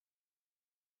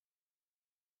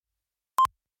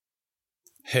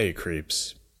Hey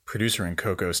creeps, producer and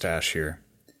co-ghost Ash here.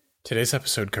 Today's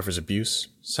episode covers abuse,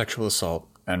 sexual assault,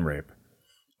 and rape.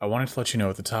 I wanted to let you know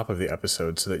at the top of the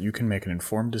episode so that you can make an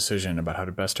informed decision about how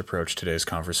to best approach today's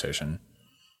conversation.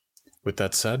 With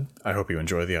that said, I hope you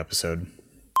enjoy the episode.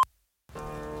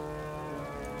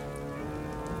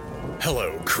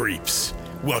 Hello, creeps.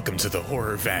 Welcome to the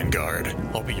Horror Vanguard.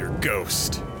 I'll be your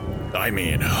host,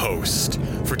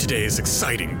 for today's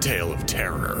exciting tale of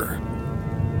terror.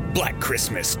 Black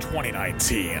Christmas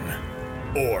 2019,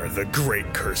 or the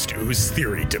Great Cursed Ooze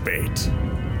Theory Debate.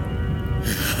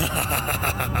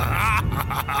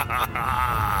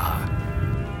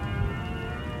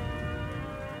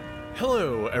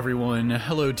 Hello, everyone.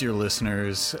 Hello, dear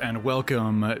listeners, and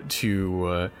welcome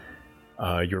to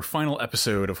your final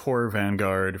episode of Horror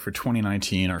Vanguard for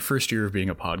 2019, our first year of being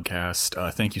a podcast.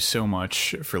 Thank you so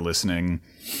much for listening.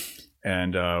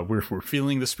 And we're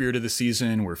feeling the spirit of the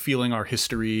season. We're feeling our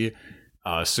history.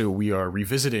 So we are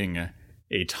revisiting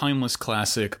a timeless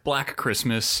classic, Black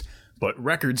Christmas, but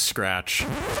record scratch.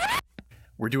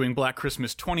 We're doing Black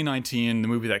Christmas 2019, the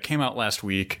movie that came out last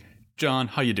week. John,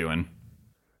 how you doing?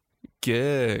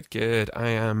 Good. I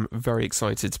am very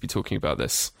excited to be talking about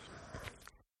this.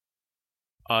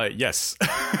 Yes.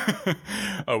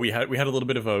 We had a little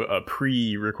bit of a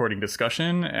pre-recording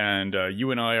discussion, and you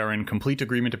and I are in complete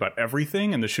agreement about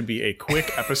everything, and this should be a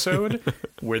quick episode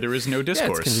where there is no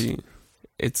discourse.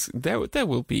 There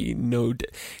will be no,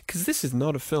 because this is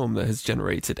not a film that has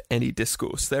generated any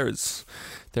discourse. There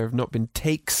have not been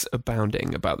takes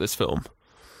abounding about this film.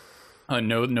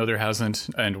 No, there hasn't,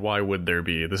 and why would there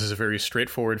be? This is a very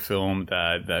straightforward film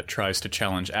that tries to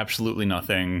challenge absolutely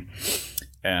nothing.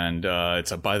 And it's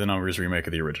a by-the-numbers remake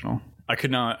of the original. I could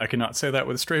not say that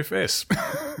with a straight face.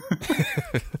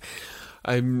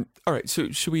 All right.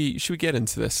 So should we get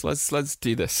into this? Let's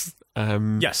do this.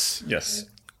 Yes.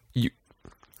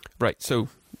 Right. So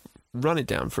run it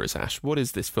down for us, Ash. What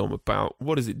is this film about?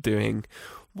 What is it doing?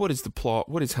 What is the plot?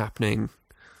 What is happening?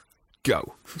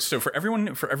 Go. So for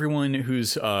everyone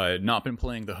who's not been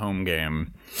playing the home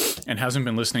game and hasn't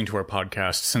been listening to our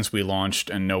podcast since we launched,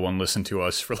 and no one listened to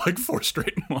us for like 4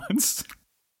 straight months,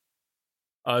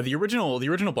 the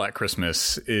original Black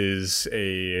Christmas is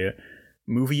a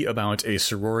movie about a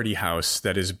sorority house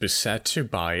that is beset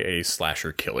by a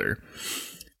slasher killer.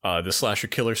 The slasher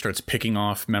killer starts picking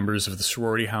off members of the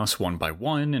sorority house one by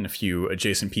one and a few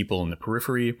adjacent people in the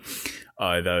periphery.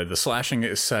 The slashing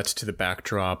is set to the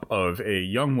backdrop of a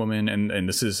young woman, and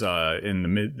this is in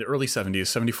the early 70s,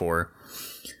 74.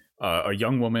 A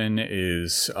young woman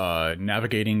is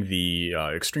navigating the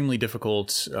extremely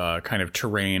difficult kind of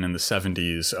terrain in the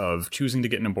 70s of choosing to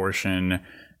get an abortion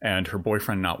and her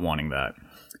boyfriend not wanting that.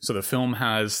 So the film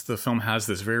has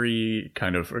this very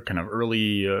kind of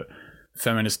early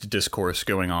feminist discourse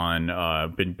going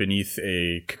on beneath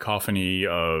a cacophony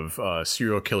of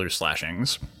serial killer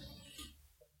slashings.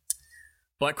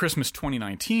 Black Christmas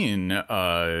 2019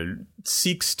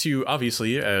 seeks to,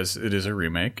 obviously, as it is a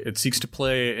remake, it seeks to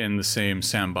play in the same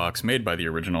sandbox made by the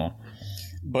original,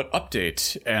 but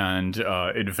update and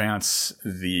advance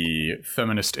the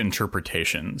feminist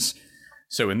interpretations.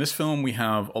 So in this film, we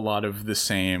have the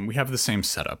same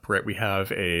setup, right? We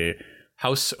have a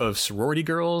house of sorority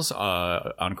girls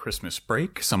on Christmas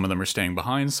break. Some of them are staying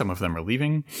behind, some of them are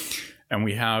leaving. And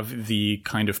we have the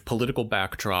kind of political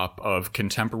backdrop of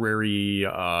contemporary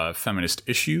feminist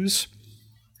issues,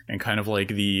 and kind of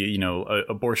like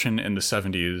abortion in the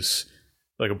 70s.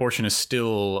 Like, abortion is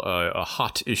still a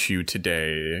hot issue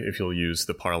today, if you'll use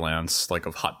the parlance like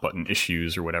of hot button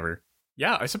issues or whatever.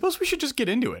 Yeah, I suppose we should just get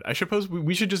into it. I suppose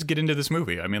we should just get into this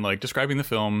movie. I mean, like, describing the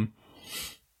film,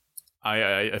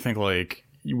 I think like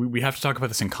we have to talk about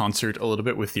this in concert a little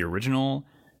bit with the original,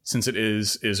 since it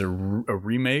is a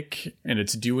remake, and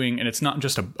it's not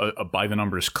just a by the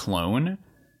numbers clone,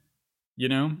 you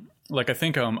know? Like, I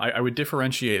think I would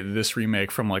differentiate this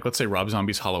remake from, like, let's say Rob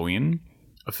Zombie's Halloween,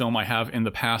 a film I have in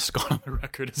the past gone on the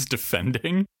record as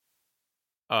defending,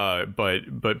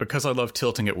 but because I love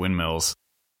tilting at windmills.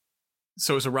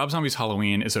 So Rob Zombie's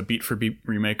Halloween is a beat for beat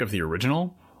remake of the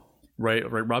original. Right.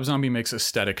 Rob Zombie makes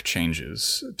aesthetic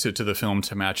changes to the film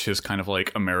to match his kind of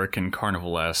like American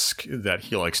carnival-esque that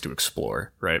he likes to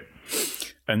explore, right?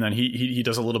 And then he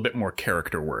does a little bit more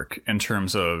character work in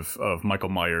terms of Michael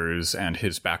Myers and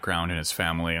his background and his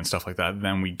family and stuff like that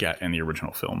than we get in the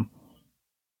original film.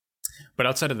 But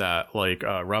outside of that, like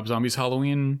Rob Zombie's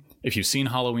Halloween, if you've seen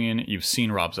Halloween, you've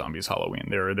seen Rob Zombie's Halloween.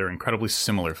 They're incredibly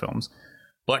similar films.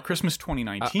 Black Christmas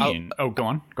 2019. Go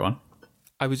on.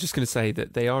 I was just going to say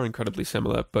that they are incredibly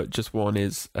similar, but just one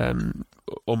is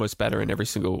almost better in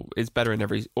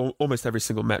almost every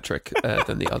single metric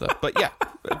than the other. But yeah,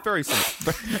 very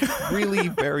similar, really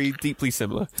very deeply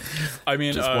similar. I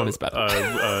mean, just one is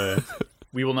better.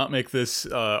 We will not make this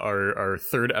our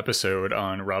third episode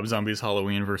on Rob Zombie's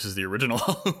Halloween versus the original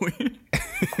Halloween.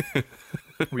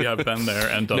 We have been there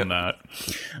and done that.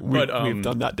 We've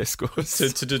done that discourse.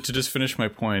 To just finish my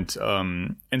point,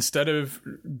 instead of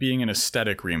being an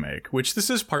aesthetic remake, which this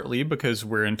is partly because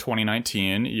we're in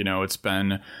 2019, it's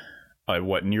been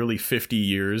nearly 50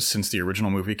 years since the original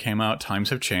movie came out.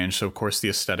 Times have changed, so of course the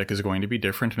aesthetic is going to be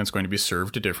different and it's going to be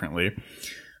served differently.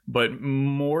 But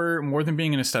more than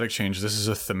being an aesthetic change, this is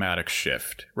a thematic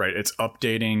shift, right? It's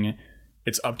updating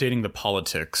the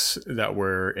politics that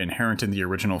were inherent in the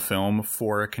original film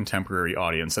for a contemporary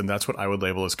audience. And that's what I would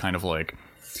label as kind of like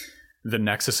the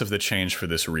nexus of the change for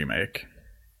this remake.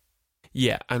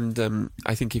 Yeah, and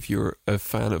I think if you're a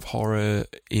fan of horror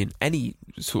in any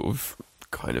sort of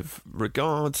kind of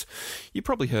regard, you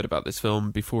probably heard about this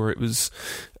film before it was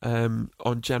on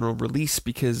general release,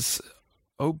 because,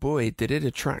 oh boy, did it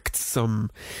attract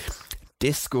some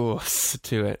discourse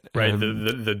to it. Right,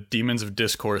 the demons of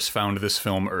discourse found this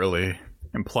film early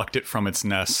and plucked it from its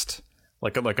nest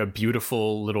like a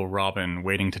beautiful little robin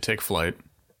waiting to take flight.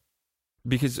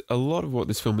 Because a lot of what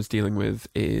this film is dealing with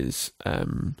is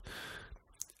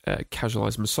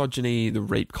casualized misogyny, the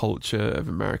rape culture of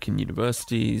American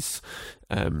universities,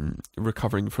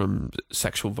 recovering from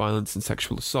sexual violence and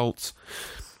sexual assault,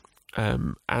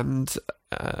 and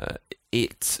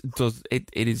it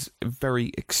is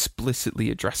very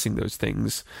explicitly addressing those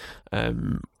things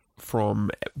from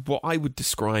what I would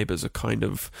describe as a kind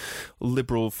of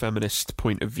liberal feminist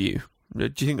point of view.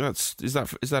 Do you think is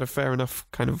that a fair enough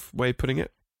kind of way of putting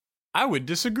it? I would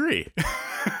disagree.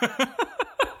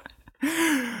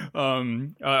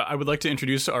 I would like to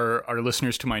introduce our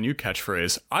listeners to my new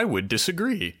catchphrase. I would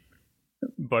disagree.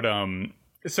 But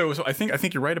so I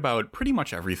think you're right about pretty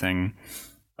much everything.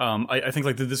 I think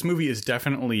like this movie is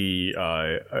definitely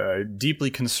deeply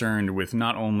concerned with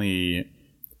not only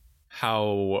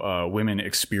how women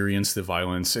experience the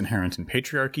violence inherent in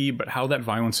patriarchy, but how that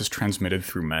violence is transmitted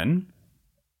through men.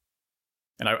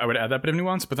 And I would add that bit of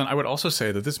nuance, but then I would also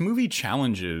say that this movie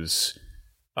challenges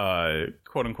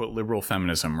quote unquote liberal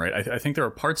feminism, right? I think there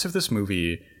are parts of this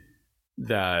movie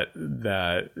that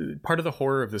part of the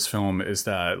horror of this film is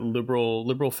that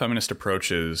liberal feminist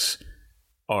approaches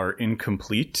are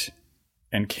incomplete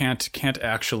and can't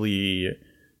actually.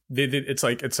 It's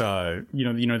the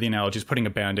analogy is putting a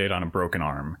Band-Aid on a broken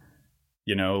arm.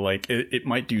 Like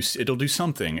it'll do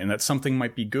something, and that something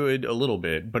might be good a little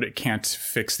bit, but it can't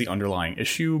fix the underlying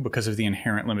issue because of the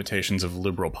inherent limitations of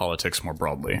liberal politics more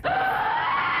broadly.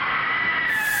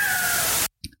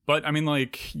 But I mean,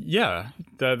 like, yeah,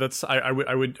 that's I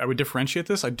would differentiate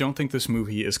this. I don't think this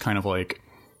movie is kind of like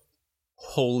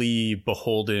wholly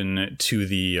beholden to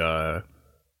the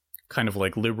kind of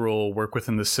like liberal work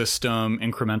within the system,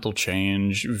 incremental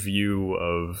change view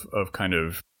of kind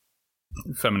of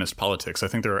feminist politics. I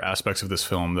think there are aspects of this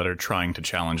film that are trying to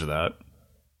challenge that.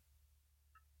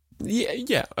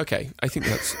 Yeah, okay. I think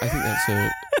that's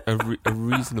a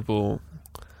reasonable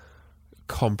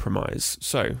compromise.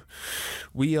 So,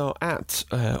 we are at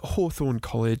Hawthorne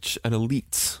College, an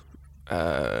elite,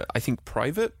 I think,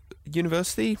 private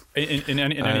university. In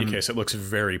any case, it looks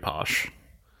very posh.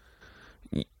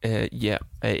 Yeah,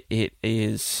 it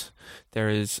is. There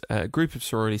is a group of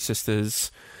sorority sisters.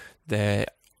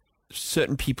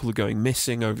 Certain people are going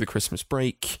missing over the Christmas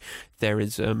break. There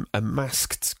is a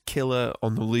masked killer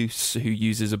on the loose who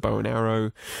uses a bow and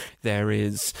arrow. There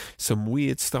is some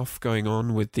weird stuff going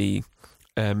on with the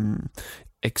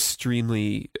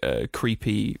extremely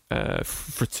creepy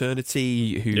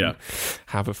fraternity who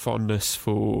have a fondness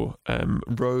for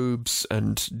robes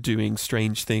and doing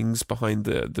strange things behind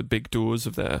the big doors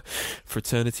of their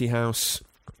fraternity house.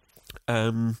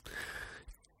 And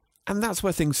that's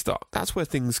where things start. That's where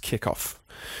things kick off.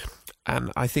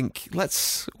 And I think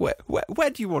where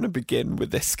do you want to begin with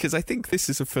this? Because I think this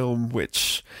is a film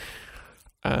which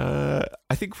I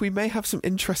think we may have some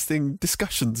interesting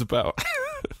discussions about.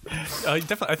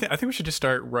 Definitely, I think we should just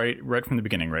start right from the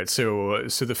beginning, right? So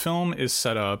the film is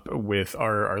set up with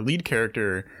our lead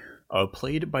character,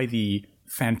 played by the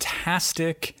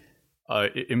fantastic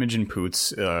Imogen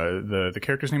Poots. The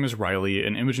character's name is Riley,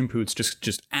 and Imogen Poots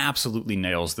just absolutely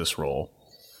nails this role.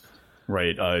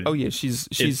 Right. Oh yeah,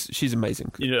 she's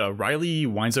amazing. Riley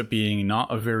winds up being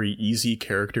not a very easy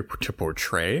character to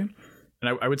portray,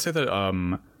 and I would say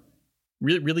that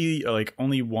really like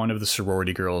only one of the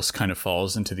sorority girls kind of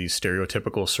falls into the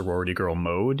stereotypical sorority girl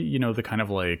mode, you know, the kind of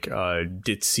like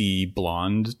ditzy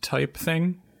blonde type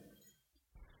thing.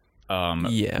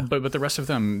 But the rest of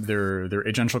them, they're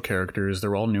agential characters.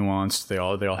 They're all nuanced. They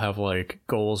all have like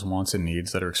goals, wants, and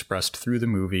needs that are expressed through the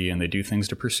movie, and they do things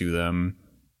to pursue them.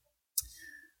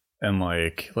 And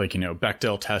like you know,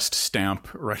 Bechdel test stamp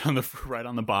right on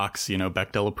the box, you know,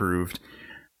 Bechdel approved.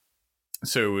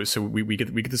 So we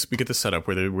get this setup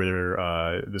where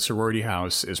the sorority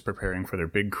house is preparing for their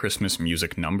big Christmas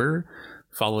music number,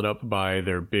 followed up by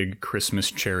their big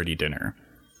Christmas charity dinner.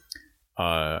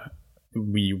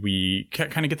 We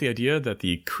kind of get the idea that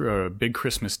the big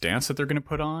Christmas dance that they're going to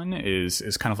put on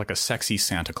is kind of like a sexy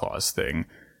Santa Claus thing,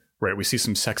 right? We see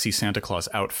some sexy Santa Claus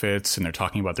outfits, and they're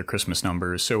talking about their Christmas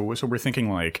numbers. So we're thinking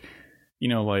like, you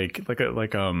know, like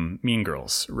Mean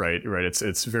Girls, right?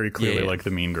 It's very clearly like the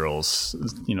Mean Girls,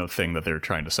 you know, thing that they're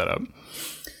trying to set up.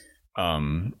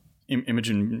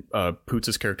 Imogen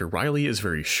Poots' character Riley is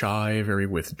very shy, very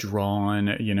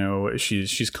withdrawn. You know,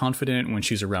 she's confident when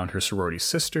she's around her sorority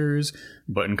sisters,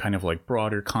 but in kind of like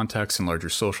broader contexts and larger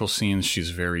social scenes, she's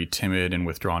very timid and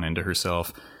withdrawn into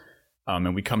herself.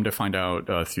 And we come to find out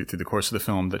through the course of the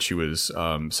film that she was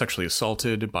sexually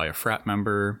assaulted by a frat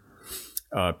member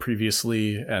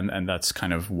previously, and that's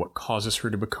kind of what causes her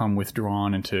to become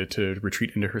withdrawn and to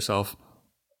retreat into herself.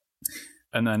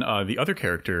 And then the other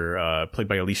character, played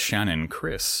by Elise Shannon,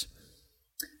 Chris,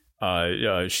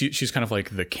 she's kind of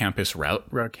like the campus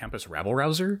rabble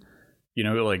rouser. You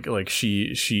know, like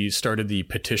she started the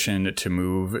petition to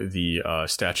move the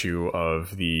statue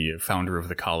of the founder of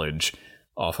the college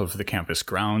off of the campus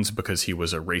grounds because he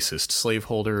was a racist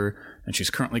slaveholder, and she's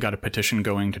currently got a petition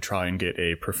going to try and get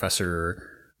a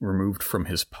professor removed from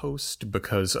his post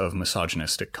because of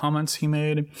misogynistic comments he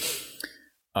made.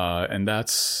 And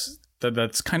that's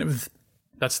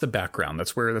the background.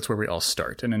 That's where we all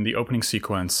start. And in the opening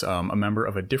sequence, a member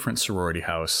of a different sorority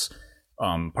house,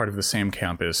 part of the same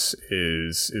campus,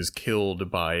 is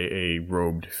killed by a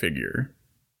robed figure.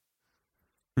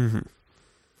 Mm-hmm.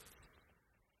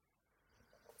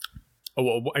 Oh,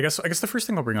 well, I guess the first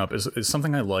thing I'll bring up is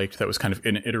something I liked that was kind of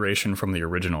an iteration from the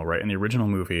original, right? In the original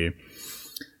movie,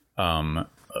 a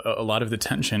lot of the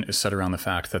tension is set around the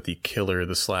fact that the killer,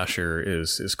 the slasher,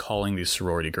 is calling these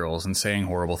sorority girls and saying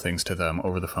horrible things to them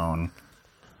over the phone.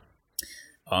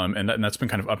 And that's been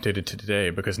kind of updated to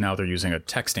today because now they're using a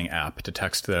texting app to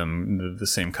text them the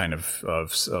same kind of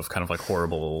kind of like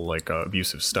horrible, like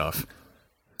abusive stuff.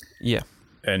 Yeah.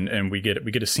 And we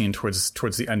get a scene towards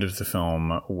the end of the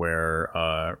film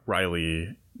where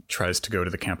Riley tries to go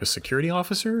to the campus security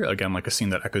officer, again like a scene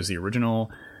that echoes the original.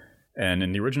 And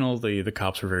in the original, the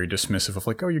cops were very dismissive of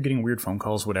like, oh, you're getting weird phone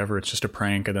calls, whatever, it's just a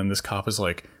prank. And then this cop is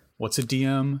like, what's a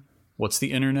DM? What's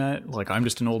the internet? Like, I'm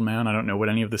just an old man. I don't know what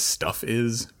any of this stuff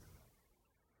is.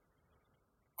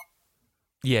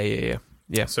 Yeah.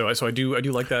 So I do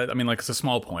like that. I mean, like, it's a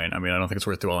small point. I mean, I don't think it's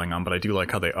worth dwelling on, but I do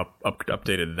like how they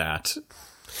updated that.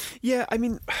 Yeah, I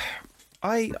mean,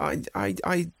 I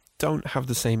don't have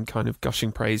the same kind of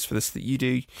gushing praise for this that you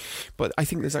do, but I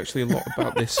think there's actually a lot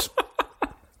about this.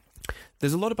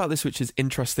 There's a lot about this which is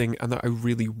interesting and that I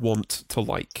really want to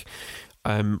like.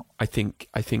 I think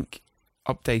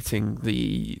updating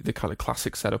the kind of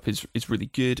classic setup is really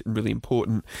good and really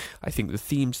important. I think the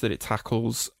themes that it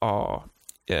tackles are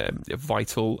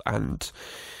vital and,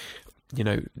 you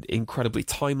know, incredibly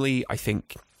timely. I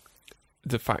think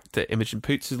the fact that Imogen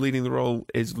Poots is leading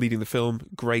the film,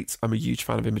 great. I'm a huge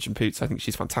fan of Imogen Poots. I think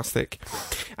she's fantastic,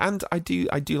 and I do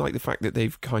like the fact that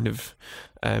they've kind of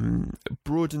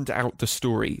broadened out the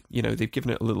story. You know, they've given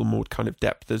it a little more kind of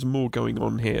depth. There's more going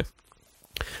on here.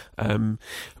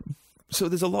 So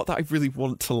there's a lot that I really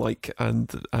want to like,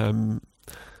 and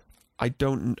I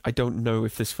don't know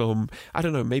if this film, I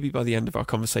don't know, maybe by the end of our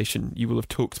conversation you will have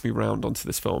talked me round onto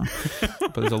this film.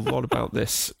 But there's a lot about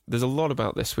this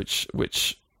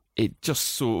which it just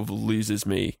sort of loses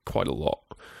me quite a lot.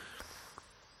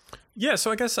 Yeah,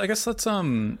 so I guess let's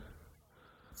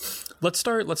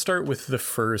start with the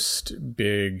first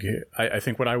big, I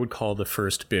think what I would call the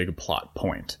first big plot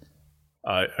point.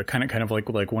 Kind of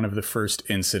like one of the first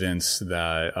incidents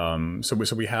that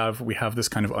so we have this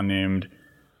kind of unnamed,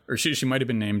 or she might have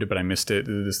been named, but I missed it.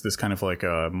 This kind of like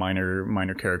a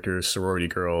minor character, sorority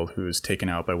girl who is taken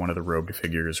out by one of the robed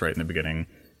figures right in the beginning.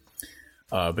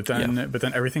 But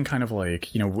then everything kind of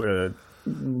like, you know,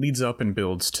 leads up and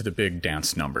builds to the big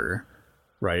dance number,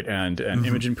 right? And mm-hmm.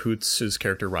 Imogen Poots'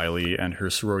 character Riley and her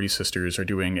sorority sisters are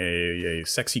doing a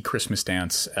sexy Christmas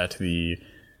dance at the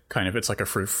kind of, it's like a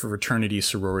fraternity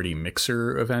sorority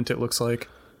mixer event, it looks like.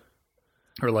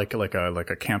 or like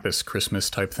a campus Christmas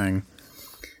type thing.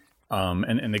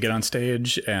 And they get on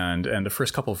stage, and the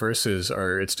first couple verses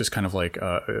it's just kind of like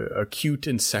a cute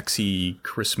and sexy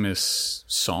Christmas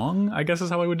song, I guess is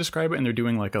how I would describe it. And they're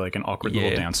doing like an awkward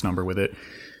little dance number with it.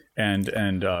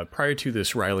 And prior to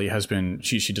this, Riley has been,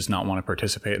 she does not want to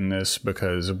participate in this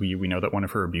because we know that one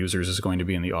of her abusers is going to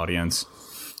be in the audience.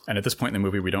 And at this point in the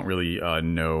movie, we don't really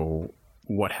know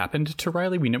what happened to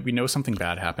Riley. We know something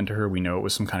bad happened to her. We know it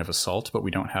was some kind of assault, but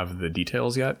we don't have the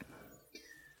details yet.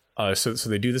 So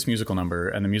they do this musical number,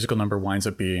 and the musical number winds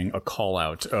up being a call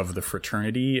out of the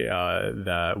fraternity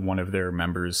that one of their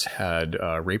members had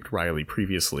raped Riley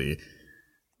previously.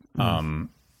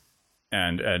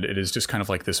 And it is just kind of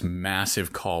like this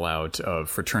massive call out of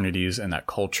fraternities and that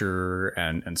culture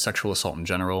and sexual assault in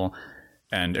general.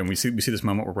 And we see this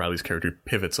moment where Riley's character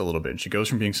pivots a little bit. She goes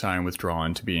from being shy and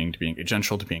withdrawn to being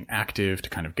agential, to being active, to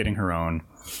kind of getting her own.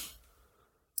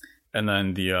 And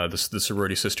then the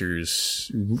sorority sisters,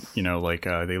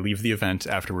 they leave the event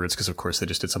afterwards because, of course, they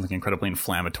just did something incredibly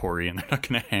inflammatory and they're not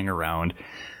going to hang around.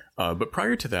 But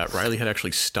prior to that, Riley had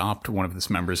actually stopped one of the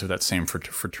members of that same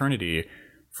fraternity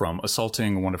from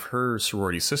assaulting one of her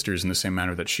sorority sisters in the same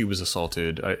manner that she was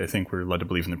assaulted. I think we're led to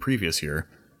believe in the previous year.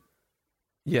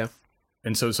 Yeah.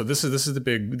 And so this is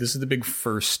the big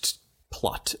first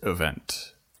plot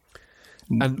event.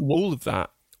 And all of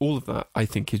that I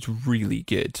think is really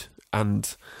good.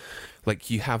 And like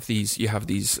you have these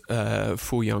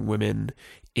 4 young women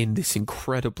in this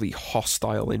incredibly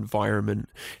hostile environment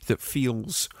that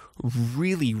feels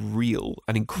really real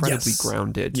and incredibly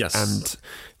grounded. Yes. And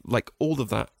like all of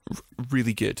that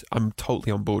really good. I'm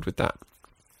totally on board with that.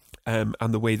 And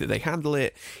the way that they handle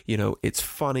it, it's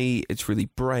funny, it's really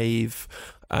brave.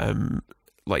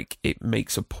 Like it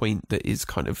makes a point that is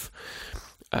kind of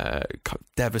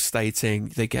devastating.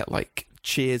 They get like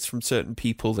cheers from certain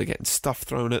people, they're getting stuff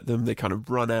thrown at them, they kind of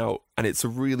run out, and it's a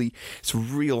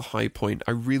real high point.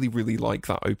 I really, really like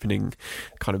that opening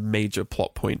kind of major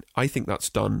plot point. I think that's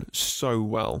done so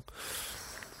well.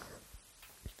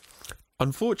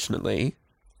 Unfortunately,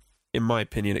 in my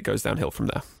opinion, it goes downhill from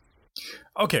there.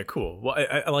 Okay, cool. Well,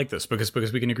 I like this because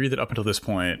we can agree that up until this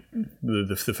point,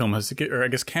 the film has, or I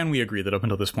guess can we agree that up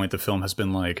until this point, the film has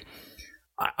been like,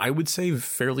 I would say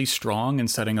fairly strong in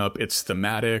setting up its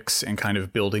thematics and kind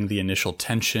of building the initial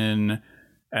tension.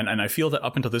 And I feel that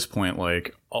up until this point,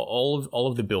 like all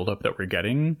of the buildup that we're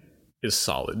getting is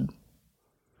solid.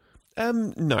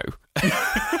 No.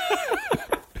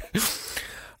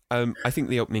 I think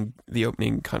the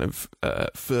opening kind of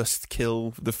first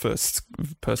kill, the first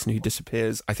person who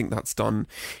disappears, I think that's done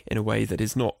in a way that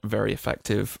is not very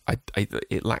effective.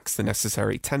 It lacks the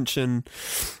necessary tension.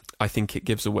 I think it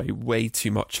gives away way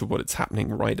too much of what it's happening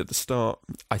right at the start.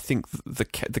 I think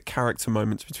the character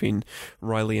moments between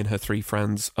Riley and her 3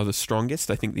 friends are the strongest.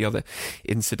 I think the other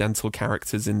incidental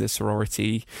characters in this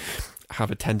sorority have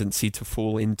a tendency to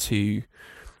fall into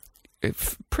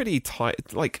pretty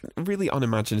tight, like really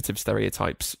unimaginative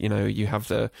stereotypes. You have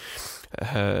her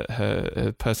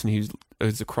person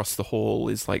who's across the hall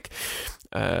is like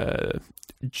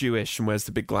Jewish and wears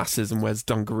the big glasses and wears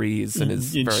dungarees and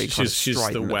is very kind of strident. She's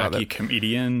the wacky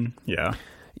comedian. Yeah.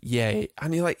 Yeah,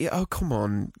 and you're like, oh come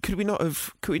on, could we not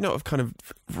have kind of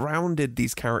rounded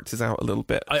these characters out a little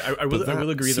bit? I will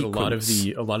agree that a lot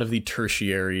of the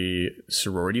tertiary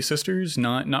sorority sisters,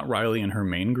 not Riley and her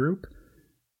main group,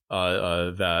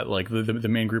 that like the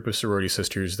main group of sorority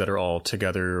sisters that are all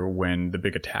together when the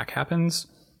big attack happens,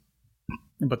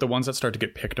 but the ones that start to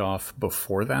get picked off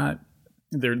before that,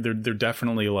 they're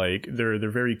definitely like they're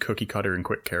very cookie cutter and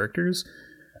quick characters.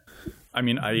 I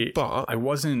mean, I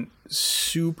wasn't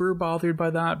super bothered by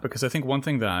that because I think one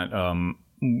thing that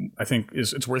I think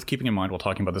it's worth keeping in mind while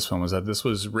talking about this film is that this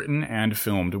was written and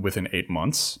filmed within 8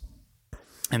 months,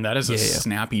 and that is a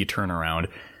snappy turnaround,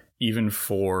 even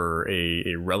for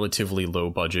a relatively low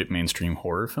budget mainstream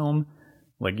horror film.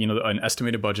 Like, an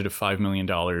estimated budget of $5 million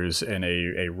and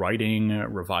a writing,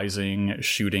 revising,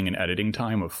 shooting, and editing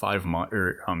time of 8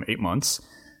 months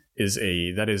is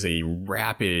a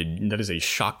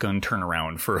shotgun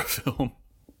turnaround for a film.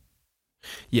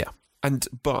 Yeah,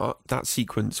 but that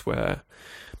sequence where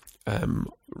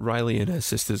Riley and her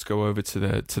sisters go over to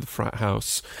the frat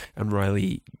house, and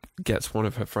Riley gets one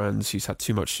of her friends who's had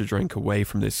too much to drink away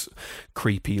from this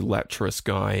creepy, lecherous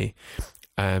guy.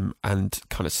 And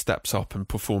kind of steps up and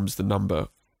performs the number.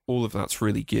 All of that's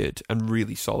really good and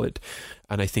really solid,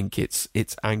 and I think it's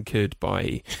anchored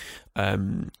by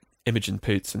Imogen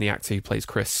Poots and the actor who plays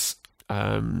Chris,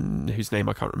 whose name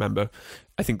I can't remember.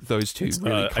 I think those two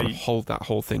really kind of hold that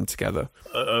whole thing together.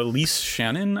 Elise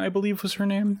Shannon, I believe, was her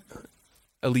name.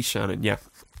 Elise Shannon, yeah.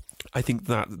 I think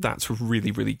that's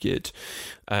really, really good.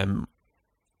 And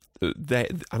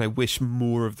I wish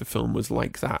more of the film was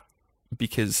like that,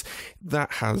 because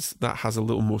that has a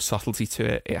little more subtlety to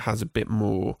it. It has a bit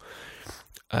more.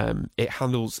 It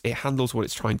handles what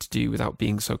it's trying to do without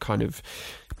being so kind of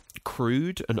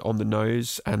crude and on the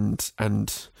nose and kind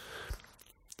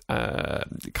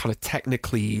of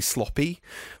technically sloppy.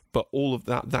 But all of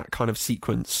that kind of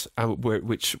sequence,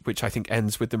 which I think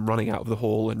ends with them running out of the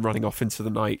hall and running off into the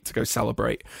night to go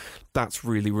celebrate, that's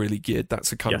really, really good.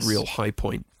 That's a kind of real high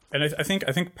point. And I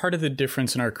think part of the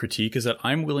difference in our critique is that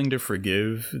I'm willing to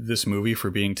forgive this movie for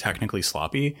being technically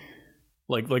sloppy.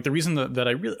 Like the reason that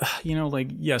I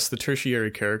really, yes, the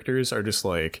tertiary characters are just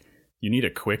like, you need a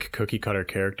quick cookie cutter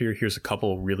character. Here's a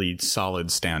couple really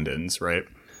solid stand-ins, right?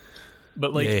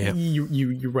 But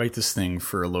you write this thing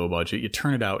for a low budget, you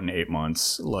turn it out in 8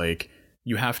 months. Like,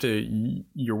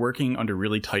 you're working under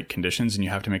really tight conditions, and you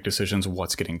have to make decisions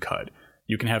what's getting cut.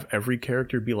 You can have every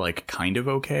character be like kind of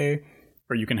okay,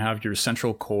 or you can have your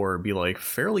central core be like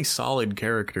fairly solid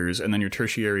characters, and then your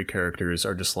tertiary characters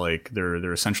are just like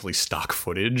they're essentially stock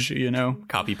footage,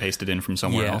 copy pasted in from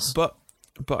somewhere else. But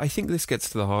I think this gets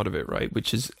to the heart of it, right?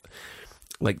 Which is,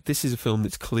 like, this is a film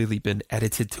that's clearly been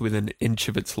edited to within an inch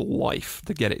of its life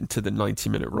to get it into the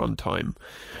 90-minute runtime.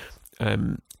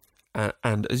 And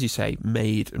as you say,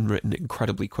 made and written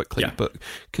incredibly quickly. Yeah. But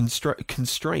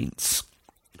constraints,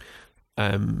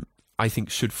 I think,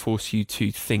 should force you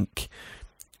to think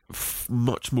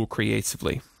much more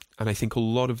creatively. And I think a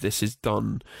lot of this is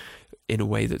done in a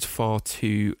way that's far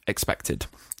too expected.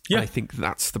 Yeah. And I think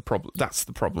that's the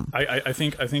problem. I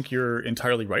think you're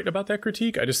entirely right about that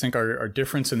critique. I just think our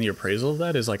difference in the appraisal of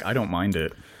that is, like, I don't mind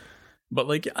it. But,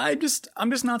 like, I'm just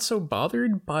not so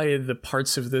bothered by the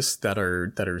parts of this that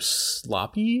are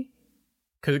sloppy,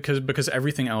 because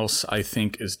everything else I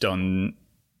think is done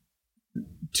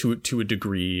to a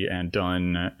degree, and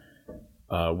done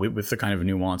with the kind of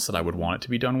nuance that I would want it to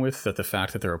be done with. That the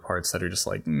fact that there are parts that are just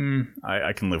like,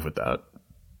 I can live with that.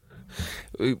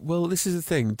 Well, this is the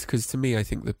thing, because to me, I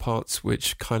think the parts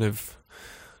which kind of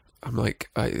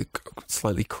I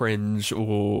slightly cringe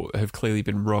or have clearly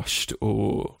been rushed,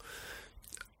 or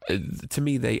to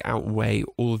me they outweigh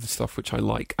all of the stuff which I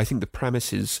like. I think the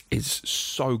premise is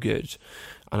so good,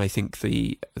 and I think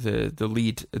the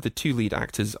two lead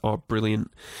actors are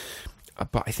brilliant.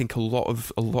 But I think a lot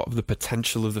of the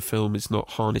potential of the film is not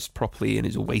harnessed properly and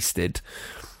is wasted.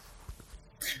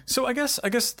 So I guess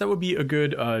that would be a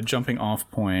good jumping off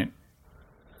point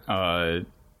to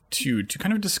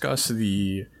kind of discuss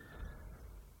the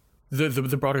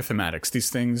broader thematics.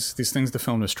 These things the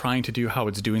film is trying to do, how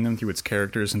it's doing them through its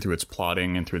characters and through its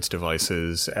plotting and through its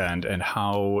devices, and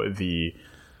how the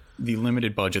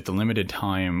limited budget, the limited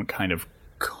time, kind of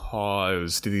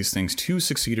caused these things to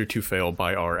succeed or to fail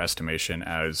by our estimation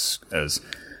as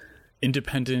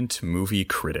independent movie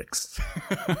critics.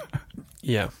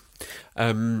 Yeah.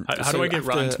 How do I get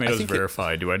Rotten Tomatoes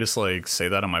verified? Do I just say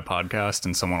that on my podcast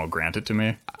and someone will grant it to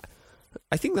me?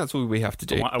 I think that's what we have to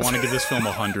do. I want to give this film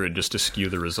 100 just to skew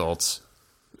the results.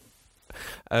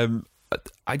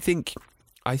 I think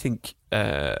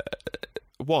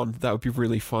one, that would be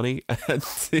really funny, and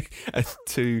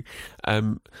two,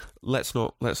 let's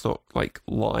not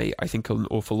lie. I think an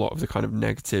awful lot of the kind of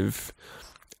negative,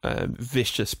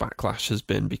 vicious backlash has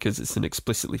been because it's an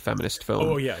explicitly feminist film.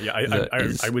 Oh yeah.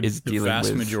 I would. The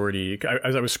vast majority.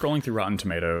 As I was scrolling through Rotten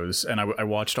Tomatoes, and I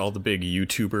watched all the big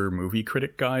YouTuber movie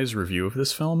critic guys' review of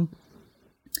this film.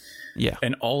 Yeah,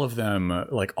 and all of them,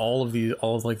 all of the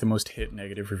most hit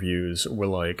negative reviews were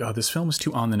like, "Oh, this film is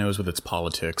too on the nose with its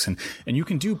politics, and you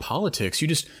can do politics, you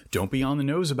just don't be on the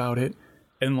nose about it."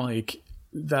 And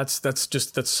that's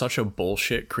such a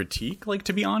bullshit critique.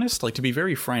 To be honest, to be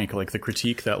very frank, the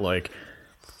critique that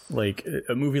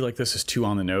a movie like this is too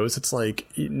on the nose. It's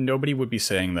nobody would be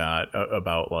saying that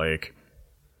about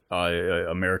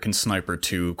American Sniper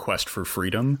 2: Quest for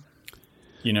Freedom.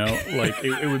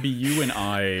 It would be you and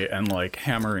I and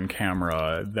Hammer and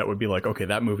Camera that would be okay,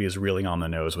 that movie is really on the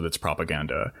nose with its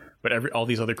propaganda. But all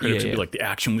these other critics would be the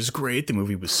action was great, the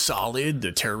movie was solid,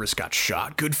 the terrorist got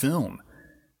shot, good film.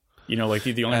 The only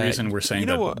reason we're saying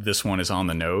that this one is on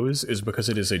the nose is because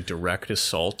it is a direct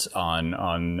assault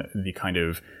on the kind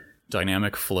of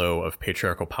dynamic flow of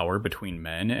patriarchal power between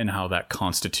men, and how that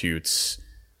constitutes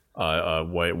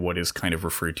what is kind of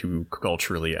referred to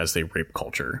culturally as a rape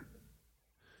culture.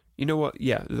 You know what?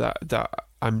 Yeah, that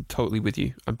I'm totally with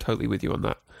you. I'm totally with you on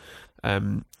that.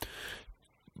 And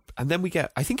then we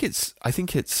get. I think it's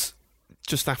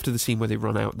just after the scene where they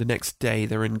run out. The next day,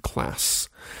 they're in class,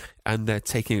 and they're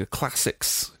taking a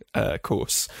classics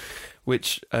course,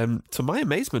 which, to my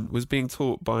amazement, was being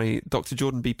taught by Dr.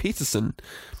 Jordan B. Peterson,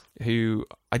 who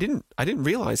I didn't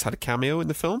realize had a cameo in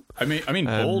the film. I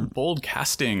mean, bold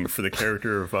casting for the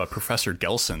character of Professor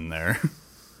Gelson there.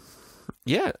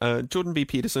 Yeah, Jordan B.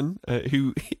 Peterson,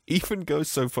 who even goes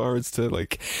so far as to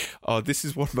like, oh, this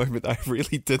is one moment I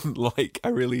really didn't like.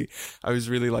 I was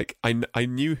really like, I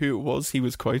knew who it was he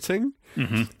was quoting.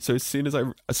 Mm-hmm. So as soon as I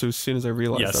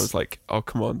realized, yes. I was like, oh,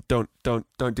 come on, don't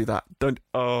do that.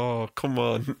 Oh, come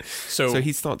on. So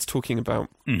he starts talking about,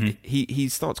 mm-hmm. he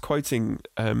starts quoting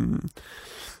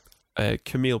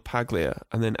Camille Paglia,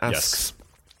 and then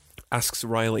asks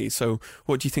Riley, so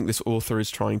what do you think this author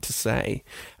is trying to say?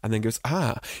 And then goes,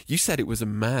 you said it was a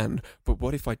man, but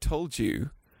what if I told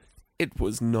you it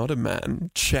was not a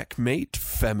man? Checkmate,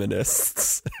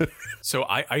 feminists. So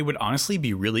I would honestly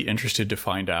be really interested to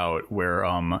find out where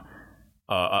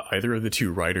either of the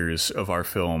two writers of our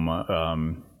film,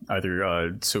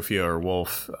 either Sophia or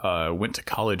Wolf, went to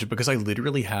college, because I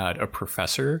literally had a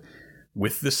professor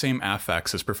with the same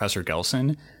affects as Professor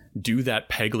Gelson do that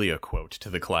Paglia quote to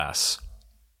the class.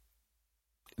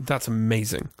 That's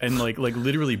amazing. And like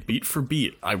literally beat for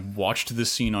beat, I watched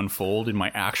this scene unfold in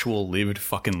my actual lived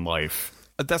fucking life.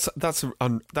 That's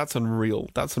unreal.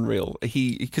 That's unreal.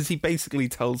 Because he basically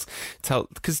tells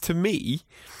because to me,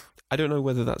 I don't know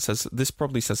whether this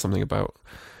probably says something about,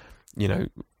 you know,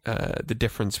 the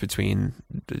difference between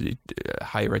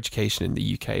higher education in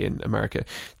the UK and America.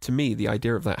 To me, the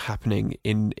idea of that happening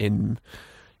in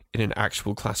an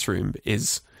actual classroom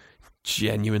is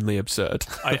genuinely absurd.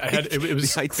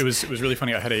 It was really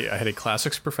funny. I had a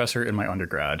classics professor in my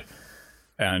undergrad,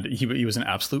 and he was an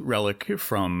absolute relic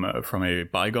from a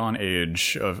bygone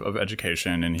age of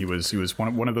education, and he was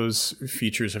one of those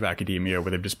features of academia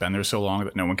where they've just been there so long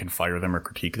that no one can fire them or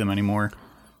critique them anymore.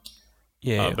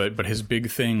 Yeah. But his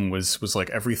big thing was like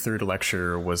every third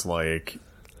lecture was like,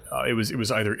 it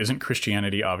was either isn't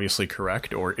Christianity obviously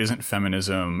correct, or isn't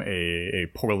feminism a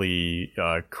poorly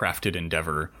crafted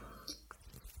endeavor?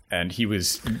 And he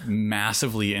was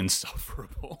massively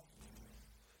insufferable.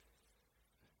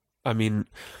 I mean,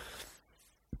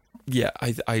 yeah,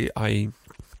 I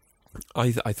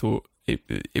thought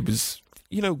it was,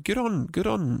 you know, good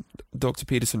on Dr.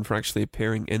 Peterson for actually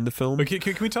appearing in the film. But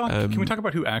can we talk? Can we talk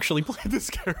about who actually played this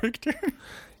character?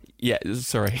 Yeah,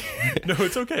 sorry. No,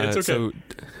 it's okay. It's okay. So,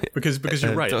 because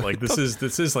you're right. Like this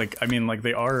is like, I mean, like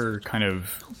they are kind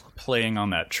of playing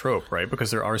on that trope, right?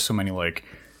 Because there are so many like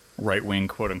right-wing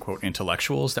quote unquote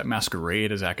intellectuals that masquerade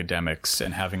as academics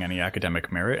and having any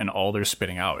academic merit, and all they're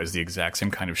spitting out is the exact same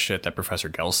kind of shit that Professor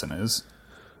Gelson is.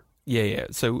 Yeah.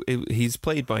 So he's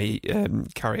played by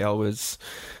Cary Elwes.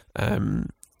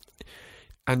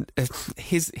 And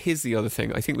here's the other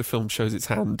thing. I think the film shows its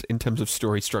hand in terms of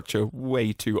story structure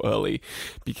way too early,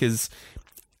 because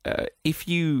if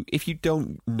you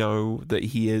don't know that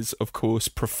he is, of course,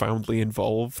 profoundly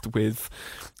involved with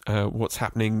what's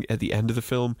happening at the end of the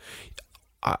film,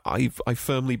 I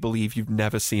firmly believe you've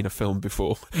never seen a film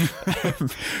before.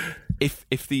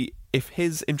 If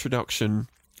his introduction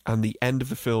and the end of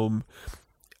the film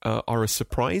are a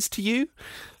surprise to you,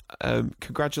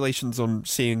 congratulations on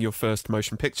seeing your first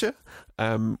motion picture.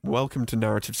 Welcome to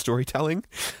narrative storytelling.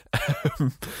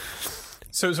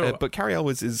 But Cary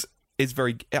Elwes is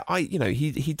very,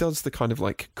 he does the kind of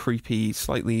like creepy,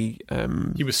 slightly.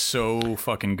 He was so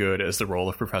fucking good as the role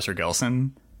of Professor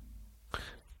Gelson.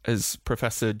 As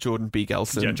Professor Jordan B.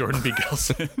 Gelson. Yeah, Jordan B.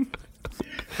 Gelson.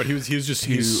 But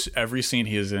he's every scene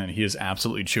he is in, he is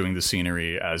absolutely chewing the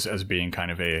scenery as being kind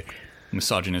of a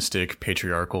misogynistic,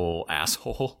 patriarchal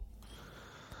asshole.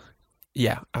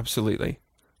 Yeah, absolutely.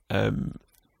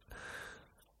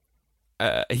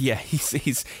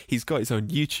 He's got his own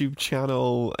YouTube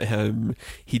channel.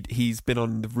 He's been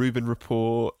on the Rubin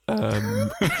Report. I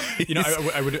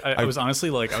was honestly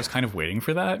like, I was kind of waiting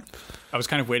for that. I was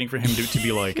kind of waiting for him to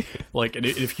be like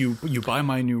if you buy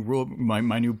my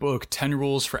new book, 10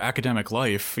 Rules for Academic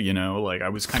Life, you know, like I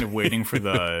was kind of waiting for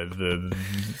the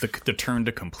turn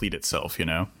to complete itself, you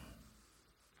know.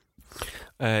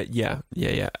 Yeah.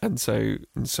 And so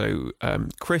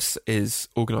Chris is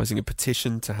organising a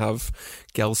petition to have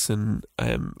Gelson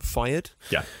fired.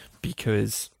 Yeah.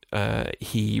 Because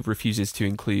he refuses to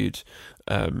include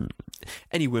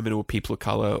any women or people of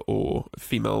colour or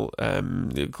female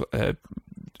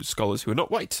scholars who are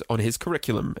not white on his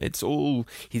curriculum.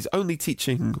 He's only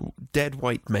teaching dead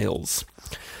white males.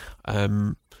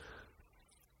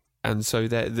 And so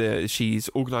she's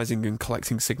organising and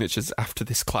collecting signatures after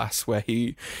this class where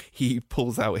he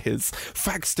pulls out his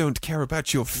 "facts don't care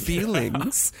about your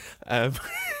feelings."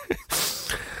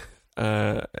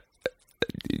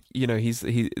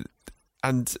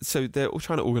 and so they're all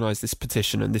trying to organise this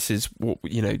petition, and this is what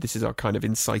this is our kind of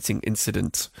inciting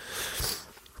incident,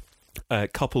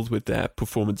 coupled with their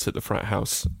performance at the frat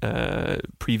house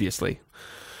previously.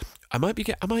 Am I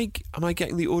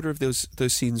getting the order of those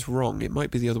scenes wrong? It might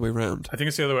be the other way around. I think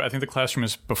it's the other way. I think the classroom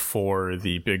is before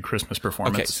the big Christmas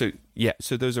performance. Okay,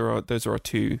 so those are our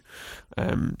two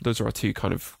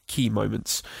kind of key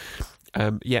moments.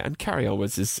 And Carrie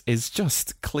Elwes is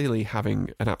just clearly having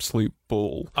an absolute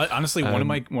ball. Honestly, one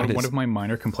of my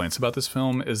minor complaints about this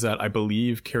film is that I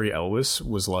believe Carrie Elwes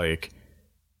was like,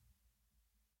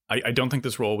 I don't think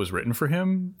this role was written for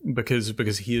him because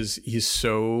he's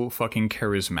so fucking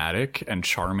charismatic and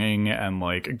charming and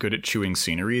like good at chewing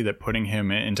scenery that putting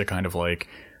him into kind of like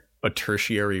a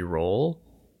tertiary role,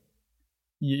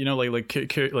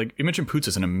 like Imogen Poots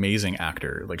is an amazing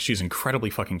actor. Like, she's incredibly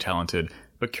fucking talented,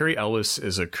 but Carrie Elwes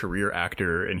is a career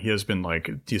actor, and he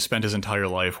spent his entire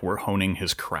life honing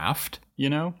his craft,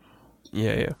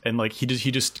 Yeah. And like he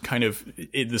just kind of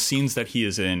the scenes that he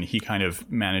is in, he kind of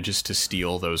manages to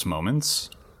steal those moments.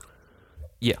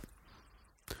 Yeah.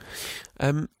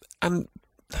 And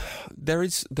there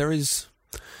is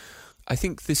I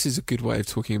think this is a good way of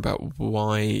talking about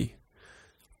why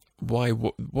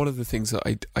one of the things that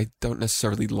I don't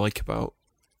necessarily like about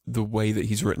the way that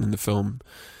he's written in the film,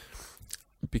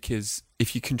 because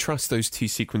if you contrast those two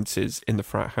sequences in the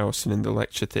frat house and in the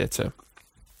lecture theatre,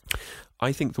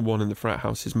 I think the one in the frat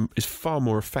house is far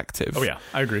more effective. Oh yeah,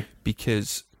 I agree.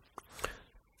 Because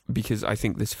I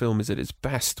think this film is at its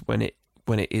best when it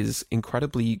is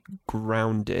incredibly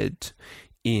grounded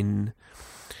in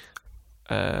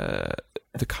the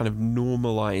kind of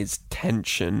normalized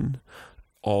tension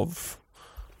of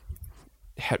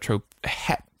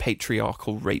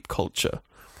patriarchal rape culture.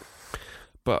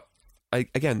 But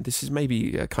again, this is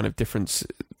maybe a kind of difference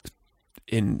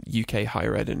in UK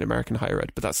higher ed and American higher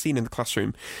ed, but that scene in the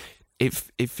classroom, it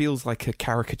feels like a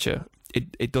caricature.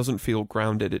 It doesn't feel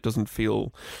grounded. It doesn't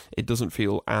feel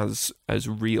as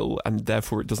real, and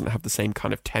therefore it doesn't have the same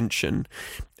kind of tension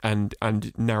and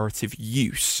narrative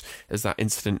use as that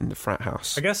incident in the frat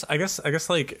house. I guess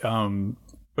like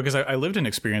because I lived an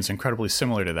experience incredibly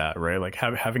similar to that, right? Like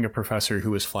having a professor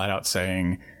who was flat out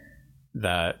saying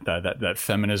that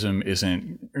feminism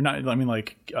isn't, or not. I mean,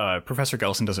 like Professor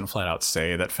Gelson doesn't flat out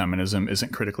say that feminism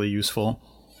isn't critically useful,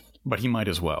 but he might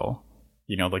as well.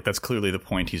 Like that's clearly the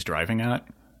point he's driving at.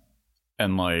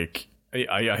 And like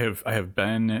I have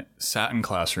sat in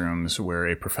classrooms where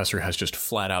a professor has just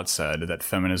flat out said that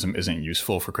feminism isn't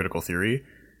useful for critical theory,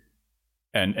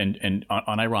 and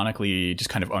unironically just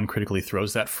kind of uncritically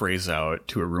throws that phrase out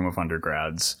to a room of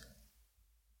undergrads.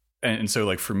 And so,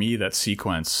 like, for me, that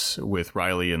sequence with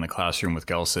Riley in the classroom with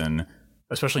Gelson,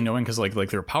 especially knowing, because like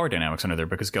there are power dynamics under there,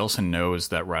 because Gelson knows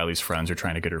that Riley's friends are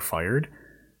trying to get her fired.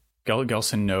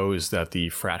 Gelson knows that the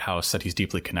frat house that he's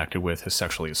deeply connected with has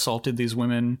sexually assaulted these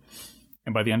women.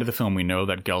 And by the end of the film, we know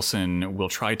that Gelson will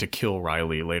try to kill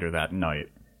Riley later that night.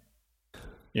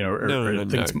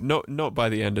 No, not by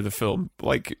the end of the film.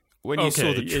 Like, when you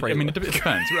saw the trailer. It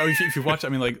depends. If you watch,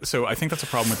 so I think that's a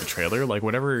problem with the trailer. Like,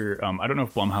 whatever, I don't know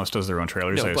if Blumhouse does their own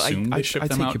trailers. I assume they ship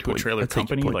them out to a trailer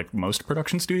company, like most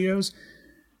production studios.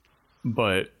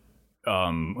 But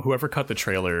whoever cut the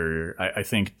trailer, I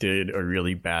think did a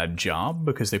really bad job,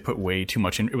 because they put way too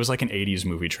much in. It was like an 80s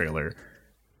movie trailer,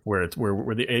 where the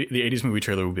 80s movie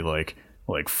trailer would be like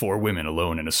 4 women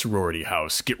alone in a sorority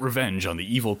house get revenge on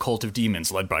the evil cult of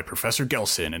demons led by Professor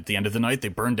Gelson. At the end of the night, they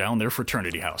burn down their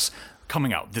fraternity house.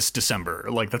 Coming out this December.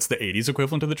 Like, that's the 80s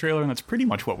equivalent of the trailer, and that's pretty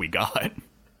much what we got.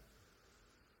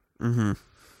 Mm-hmm.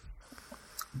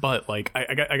 But, like,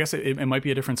 I guess it might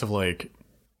be a difference of, like,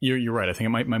 you're right. I think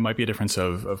it might be a difference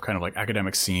of kind of, like,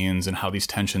 academic scenes and how these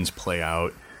tensions play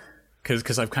out.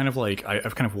 Because I've kind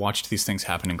of watched these things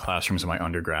happen in classrooms in my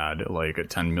undergrad, like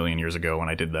 10 million years ago when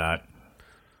I did that.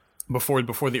 Before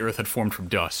the Earth had formed from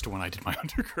dust, when I did my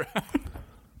undergrad.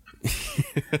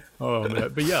 Oh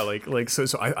man. But yeah, so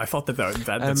I thought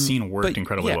that scene worked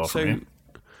incredibly well for me.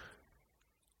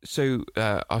 So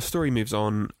our story moves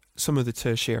on. Some of the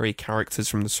tertiary characters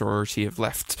from the sorority have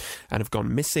left and have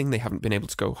gone missing. They haven't been able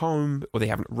to go home, or they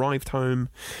haven't arrived home,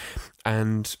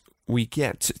 and we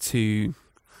get to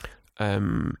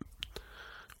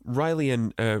Riley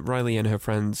and her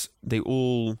friends. They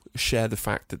all share the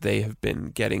fact that they have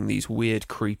been getting these weird,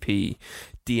 creepy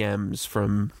DMs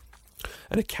from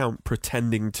an account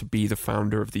pretending to be the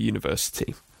founder of the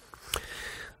university,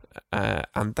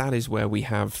 and that is where we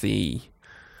have the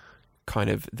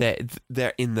kind of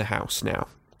they're in the house now,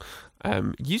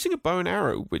 using a bow and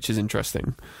arrow, which is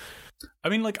interesting. I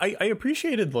mean, like I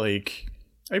appreciated, like,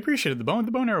 I appreciated the bow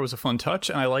arrow was a fun touch,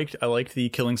 and I liked the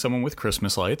killing someone with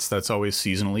Christmas lights. That's always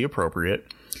seasonally appropriate.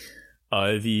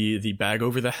 The bag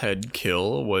over the head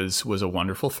kill was a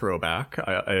wonderful throwback.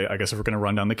 I guess if we're gonna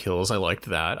run down the kills, I liked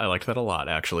that. I liked that a lot,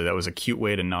 actually. That was a cute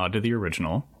way to nod to the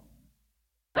original.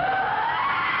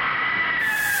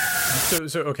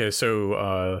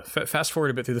 So fast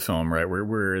forward a bit through the film, right?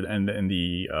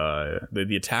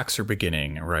 The attacks are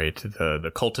beginning, right?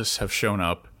 The cultists have shown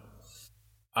up.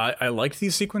 I liked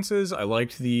these sequences. I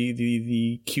liked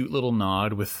the cute little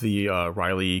nod with the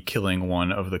Riley killing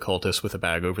one of the cultists with a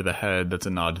bag over the head. That's a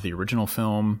nod to the original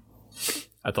film.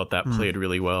 I thought that played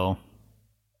really well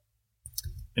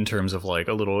in terms of like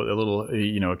a little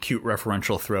a cute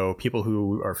referential throw. People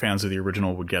who are fans of the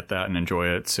original would get that and enjoy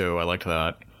it. So I liked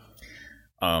that.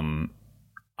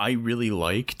 I really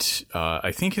liked,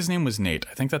 I think his name was Nate.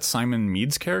 I think that's Simon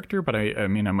Mead's character, but I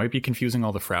mean, I might be confusing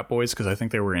all the frat boys because I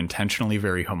think they were intentionally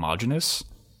very homogenous.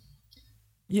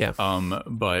 Yeah. One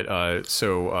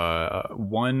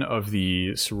of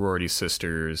the sorority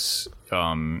sisters,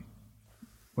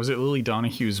 was it Lily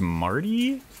Donahue's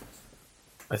Marty?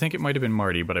 I think it might have been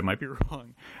Marty, but I might be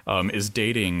wrong. Is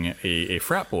dating a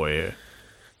frat boy.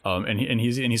 And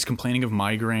he's complaining of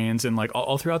migraines, and like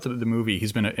all throughout the movie,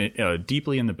 he's been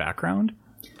deeply in the background,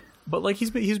 but like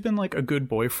he's been like a good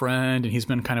boyfriend, and he's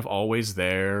been kind of always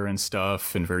there and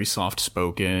stuff, and very soft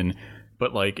spoken.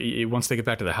 But like once they get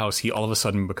back to the house, he all of a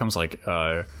sudden becomes like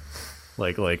a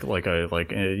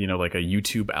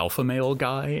YouTube alpha male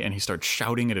guy, and he starts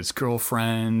shouting at his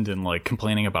girlfriend and like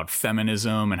complaining about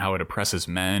feminism and how it oppresses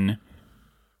men.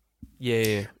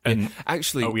 Yeah. And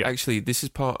actually, this is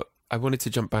part. I wanted to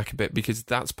jump back a bit because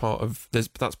that's part of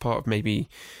maybe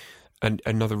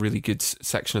another really good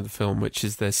section of the film, which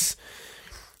is this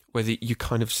where you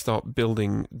kind of start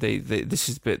building. I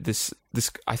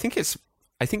think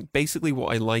basically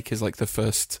what I like is like the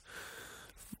first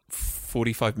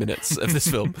 45 minutes of this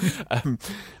film,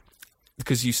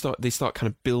 because they start kind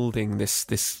of building this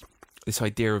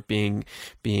idea of being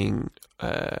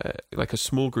like a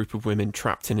small group of women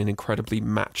trapped in an incredibly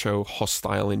macho,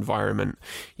 hostile environment.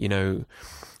 You know,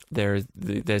 there's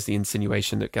the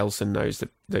insinuation that Gelson knows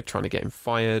that they're trying to get him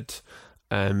fired.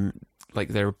 Like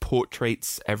there are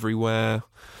portraits everywhere.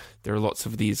 There are lots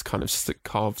of these kind of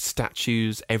carved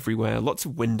statues everywhere. Lots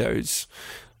of windows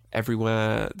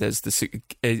everywhere. There's the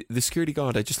security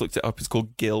guard. I just looked it up. It's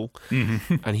called Gil,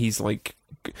 and he's like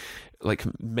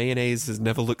mayonnaise has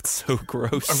never looked so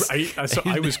gross.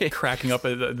 I was cracking up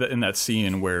in that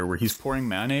scene where he's pouring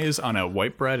mayonnaise on a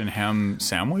white bread and ham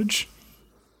sandwich.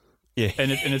 Yeah,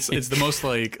 and it's the most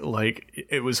like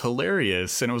it was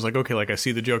hilarious, and it was like, okay, like I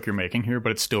see the joke you're making here,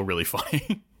 but it's still really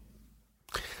funny.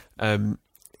 And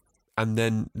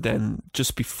then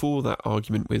just before that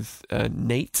argument with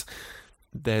Nate,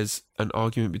 there's an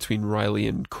argument between Riley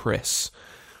and Chris,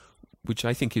 which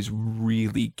I think is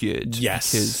really good.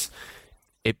 Yes, because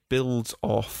it builds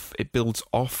off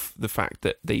the fact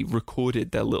that they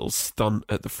recorded their little stunt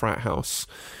at the frat house,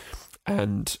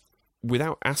 and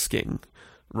without asking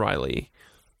Riley,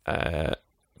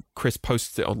 Chris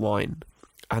posts it online,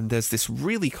 and there's this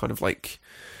really kind of like,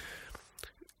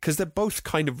 because they're both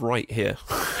kind of right here.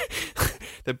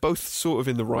 They're both sort of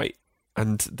in the right,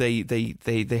 and they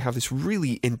have this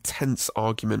really intense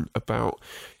argument about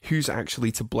who's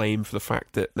actually to blame for the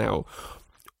fact that now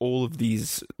all of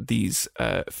these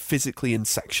physically and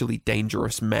sexually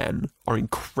dangerous men are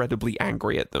incredibly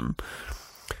angry at them.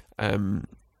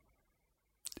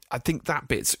 I think that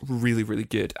bit's really, really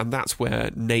good, and that's where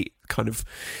Nate, kind of,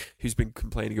 who's been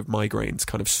complaining of migraines,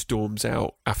 kind of storms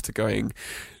out after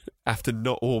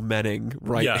not all menning,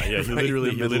 right? Yeah, he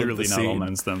literally not all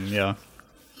mens them. Yeah,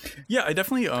 I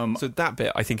definitely. So that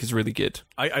bit I think is really good.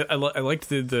 I liked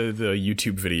the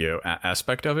YouTube video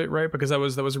aspect of it, right? Because that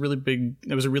was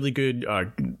a really good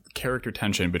character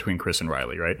tension between Chris and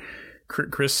Riley, right?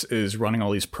 Chris is running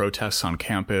all these protests on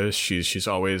campus. She's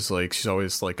always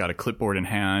got a clipboard in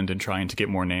hand and trying to get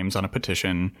more names on a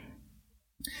petition.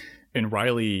 And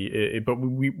Riley, but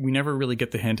we never really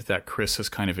get the hint that Chris has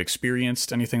kind of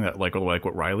experienced anything that like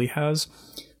what Riley has.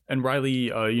 And Riley,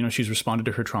 she's responded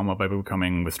to her trauma by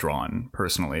becoming withdrawn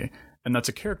personally. And that's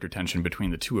a character tension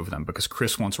between the two of them, because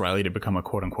Chris wants Riley to become a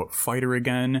quote unquote fighter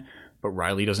again, but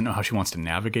Riley doesn't know how she wants to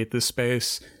navigate this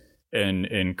space.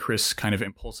 And Chris kind of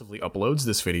impulsively uploads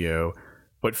this video,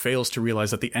 but fails to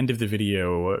realize that the end of the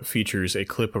video features a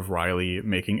clip of Riley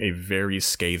making a very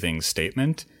scathing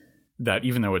statement that,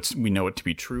 even though we know it to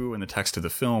be true in the text of the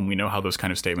film, we know how those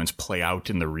kind of statements play out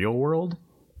in the real world.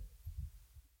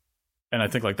 And I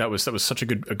think like that was such a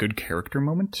good character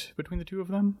moment between the two of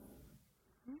them.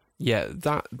 Yeah,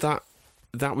 that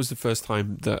that was the first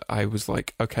time that I was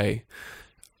like, okay,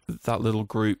 that little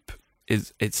group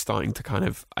it's starting to kind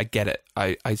of, I get it.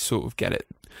 I sort of get it.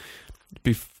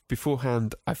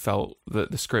 Beforehand, I felt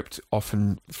that the script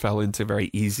often fell into very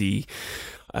easy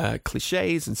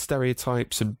cliches and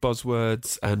stereotypes and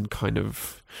buzzwords and kind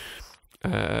of,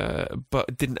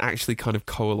 but didn't actually kind of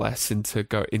coalesce into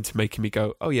making me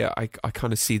go, oh yeah, I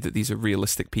kind of see that these are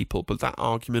realistic people. But that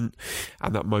argument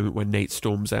and that moment when Nate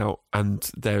storms out and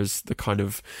there's the kind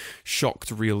of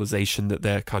shocked realization that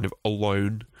they're kind of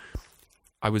alone,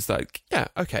 I was like, yeah,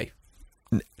 okay,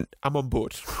 I'm on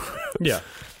board. Yeah.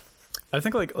 I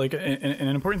think like an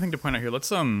important thing to point out here. Let's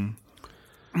kind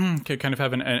of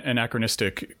have an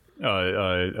anachronistic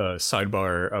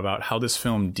sidebar about how this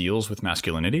film deals with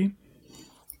masculinity.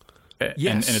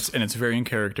 Yes. and its varying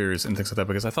characters and things like that.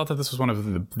 Because I thought that this was one of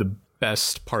the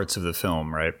best parts of the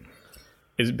film, right?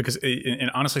 Is because and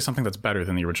honestly something that's better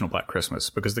than the original Black Christmas.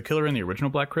 Because the killer in the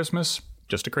original Black Christmas,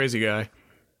 just a crazy guy.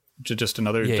 Just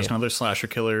another slasher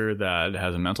killer that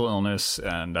has a mental illness,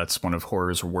 and that's one of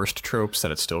horror's worst tropes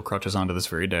that it still crutches on to this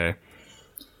very day.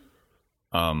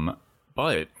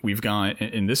 But we've got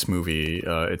in this movie,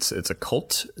 it's a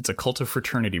cult of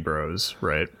fraternity bros,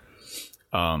 right?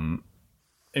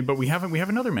 But we have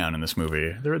another man in this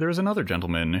movie. There's another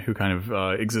gentleman who kind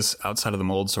of exists outside of the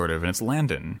mold, sort of, and it's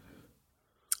Landon,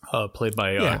 played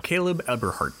by Caleb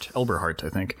Elberhart, I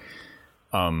think.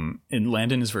 And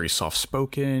Landon is very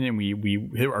soft-spoken, and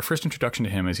we our first introduction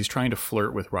to him is he's trying to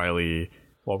flirt with Riley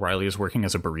while Riley is working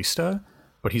as a barista,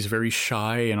 but he's very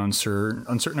shy and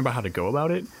uncertain about how to go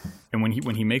about it. And when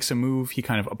he makes a move, he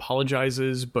kind of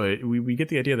apologizes, but we get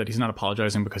the idea that he's not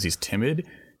apologizing because he's timid.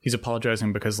 He's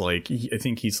apologizing because, like, I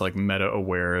think he's, like,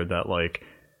 meta-aware that, like,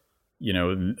 you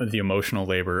know, the emotional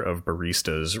labor of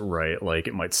baristas, right? Like,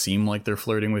 it might seem like they're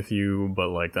flirting with you, but,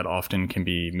 like, that often can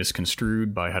be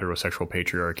misconstrued by heterosexual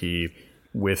patriarchy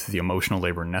with the emotional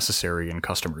labor necessary in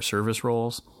customer service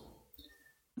roles.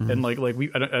 Mm-hmm. And, like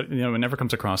we, you know, it never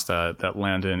comes across that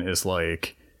Landon is,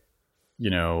 like,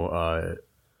 you know,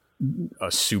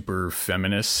 a super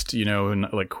feminist, you know, and,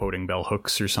 like, quoting bell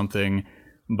hooks or something.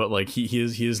 But like he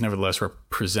is nevertheless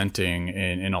representing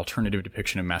an alternative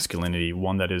depiction of masculinity,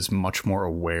 one that is much more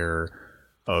aware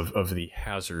of the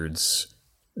hazards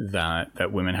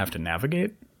that women have to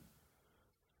navigate.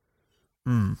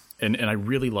 And I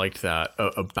really liked that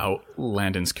about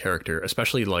Landon's character,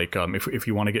 especially like if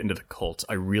you want to get into the cult,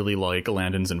 I really like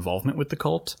Landon's involvement with the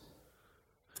cult.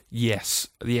 Yes,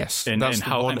 and that's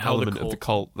one element of the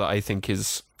cult that I think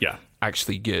is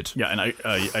actually good. Yeah, and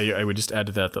I would just add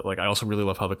to that like I also really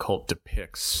love how the cult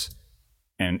depicts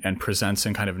and presents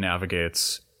and kind of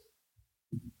navigates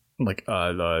like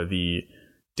the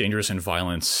dangerous and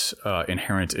violence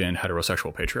inherent in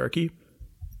heterosexual patriarchy.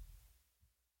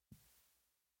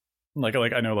 Like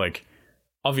I know, like,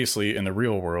 obviously in the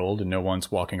real world, no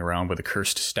one's walking around with a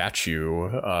cursed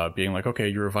statue, being like, okay,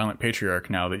 you're a violent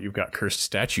patriarch now that you've got cursed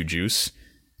statue juice.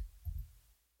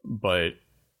 But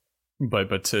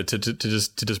to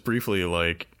just briefly,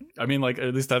 like, I mean, like,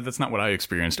 at least that's not what I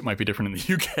experienced. It might be different in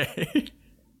the UK.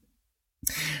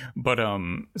 But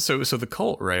so the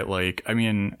cult, right? Like, I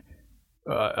mean,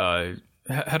 heterosexual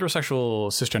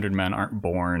cisgendered men aren't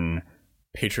born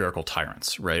patriarchal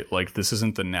tyrants, right? Like, this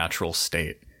isn't the natural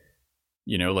state.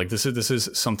 You know, like this is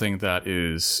something that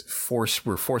is forced.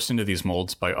 We're forced into these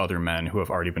molds by other men who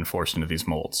have already been forced into these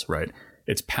molds, right?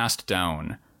 It's passed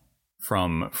down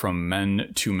from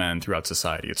men to men throughout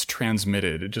society. It's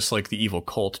transmitted just like the evil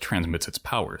cult transmits its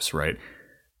powers, right?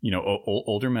 You know,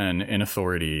 older men in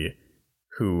authority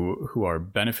who are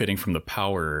benefiting from the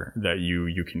power that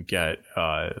you can get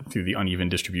through the uneven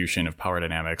distribution of power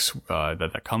dynamics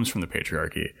that comes from the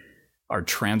patriarchy are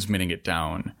transmitting it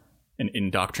down and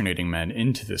indoctrinating men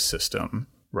into this system,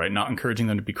 right? Not encouraging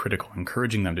them to be critical,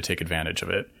 encouraging them to take advantage of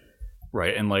it,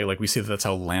 right? And like we see that's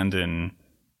how Landon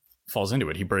falls into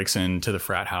it. He breaks into the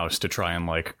frat house to try and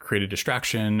like create a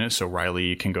distraction so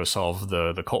Riley can go solve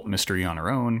the cult mystery on her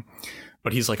own,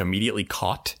 but he's like immediately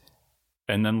caught,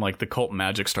 and then like the cult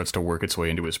magic starts to work its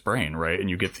way into his brain, right? And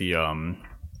you get the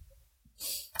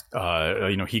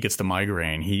you know, he gets the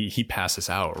migraine, he passes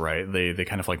out, right? They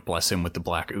kind of like bless him with the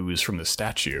black ooze from the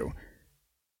statue,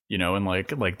 you know, and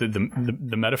like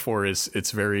the metaphor is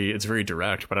it's very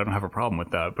direct, but I don't have a problem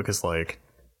with that because like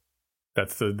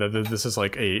that's this is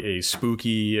like a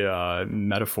spooky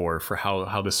metaphor for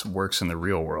how this works in the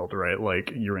real world, right?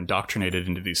 Like you're indoctrinated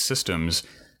into these systems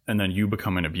and then you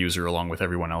become an abuser along with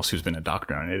everyone else who's been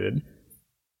indoctrinated.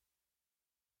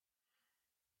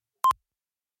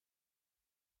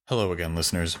 Hello again,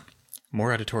 listeners.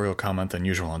 More editorial comment than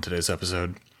usual on today's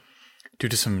episode. Due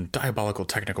to some diabolical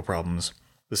technical problems,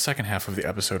 the second half of the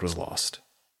episode was lost.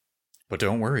 But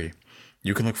don't worry,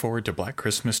 you can look forward to Black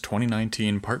Christmas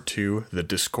 2019 Part 2, The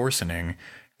Discoursening,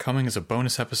 coming as a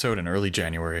bonus episode in early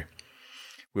January.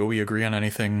 Will we agree on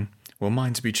anything? Will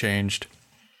minds be changed?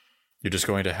 You're just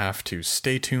going to have to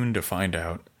stay tuned to find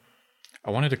out. I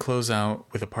wanted to close out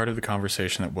with a part of the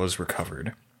conversation that was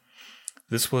recovered.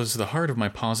 This was the heart of my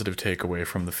positive takeaway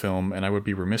from the film, and I would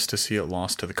be remiss to see it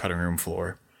lost to the cutting room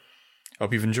floor. I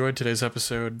hope you've enjoyed today's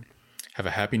episode. Have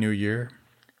a happy new year,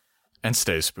 and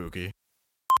stay spooky.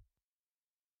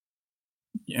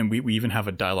 And we even have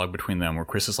a dialogue between them where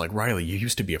Chris is like, Riley, you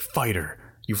used to be a fighter.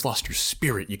 You've lost your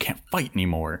spirit. You can't fight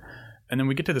anymore. And then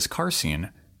we get to this car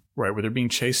scene, right, where they're being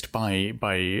chased by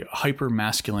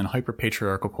hyper-masculine,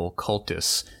 hyper-patriarchal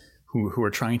cultists who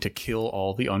are trying to kill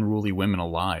all the unruly women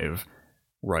alive,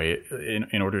 right,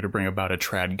 in order to bring about a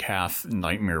trad cath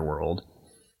nightmare world.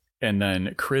 And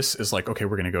then Chris is like, okay,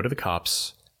 we're going to go to the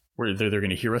cops. They're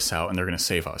going to hear us out and they're going to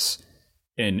save us.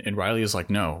 And Riley is like,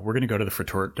 no, we're going to go to the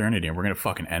fraternity and we're going to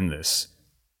fucking end this.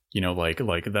 You know, like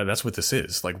that's what this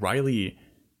is. Like Riley,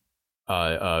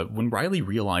 when Riley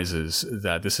realizes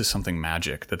that this is something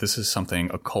magic, that this is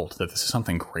something occult, that this is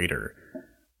something greater,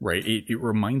 right? It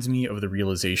reminds me of the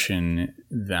realization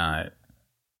that,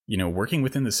 you know, working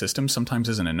within the system sometimes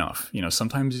isn't enough. You know,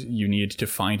 sometimes you need to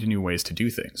find new ways to do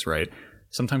things, right?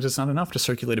 Sometimes it's not enough to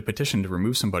circulate a petition to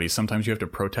remove somebody. Sometimes you have to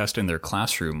protest in their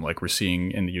classroom, like we're seeing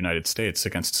in the United States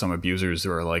against some abusers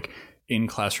who are like in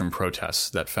classroom protests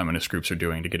that feminist groups are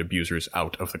doing to get abusers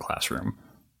out of the classroom.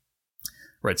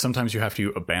 Right. Sometimes you have to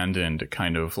abandon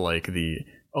kind of like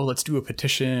let's do a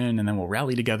petition and then we'll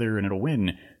rally together and it'll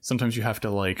win. Sometimes you have to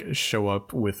like show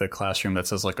up with a classroom that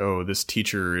says like, oh, this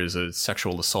teacher is a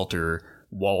sexual assaulter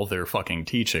while they're fucking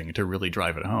teaching to really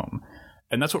drive it home.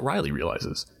 And that's what Riley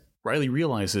realizes. Riley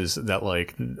realizes that,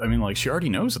 she already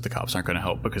knows that the cops aren't going to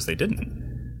help because they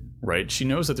didn't, right? She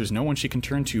knows that there's no one she can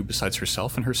turn to besides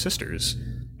herself and her sisters,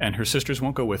 and her sisters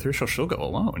won't go with her, so she'll go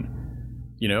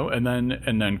alone, you know? And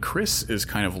then Chris is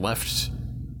kind of left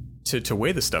to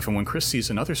weigh this stuff, and when Chris sees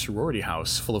another sorority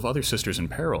house full of other sisters in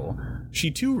peril,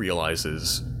 she too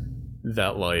realizes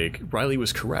that, like, Riley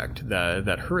was correct,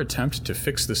 that her attempt to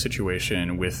fix the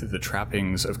situation with the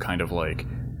trappings of kind of, like,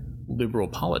 liberal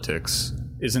politics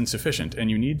is insufficient, and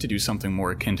you need to do something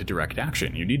more akin to direct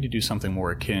action. You need to do something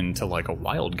more akin to like a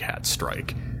wildcat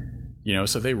strike, you know?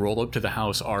 So they roll up to the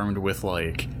house armed with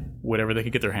like whatever they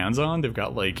could get their hands on. They've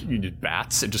got like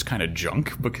bats and just kind of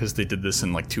junk because they did this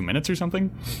in like 2 minutes or something.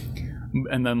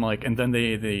 And then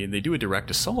they do a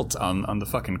direct assault on the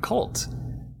fucking cult.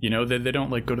 You know, they don't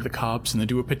like go to the cops and they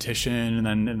do a petition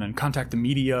and then contact the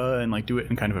media and like do it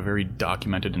in kind of a very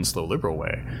documented and slow liberal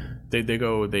way. They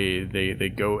go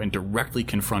and directly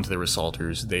confront their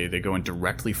assaulters. They go and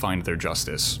directly find their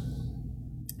justice.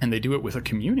 And they do it with a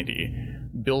community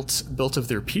built of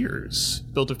their peers,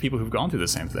 built of people who've gone through the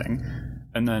same thing.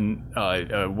 And then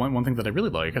one thing that I really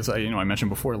like, as I mentioned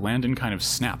before, Landon kind of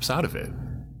snaps out of it.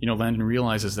 You know, Landon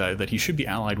realizes that he should be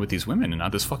allied with these women and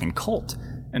not this fucking cult.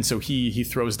 And so he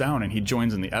throws down and he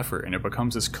joins in the effort, and it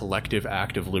becomes this collective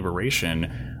act of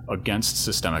liberation against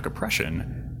systemic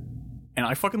oppression. And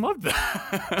I fucking loved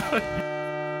that.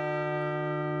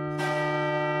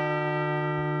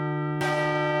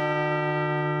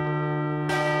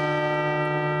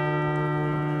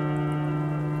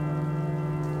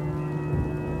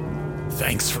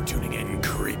 Thanks for tuning in,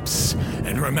 creeps.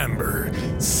 And remember,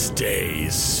 stay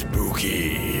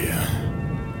spooky.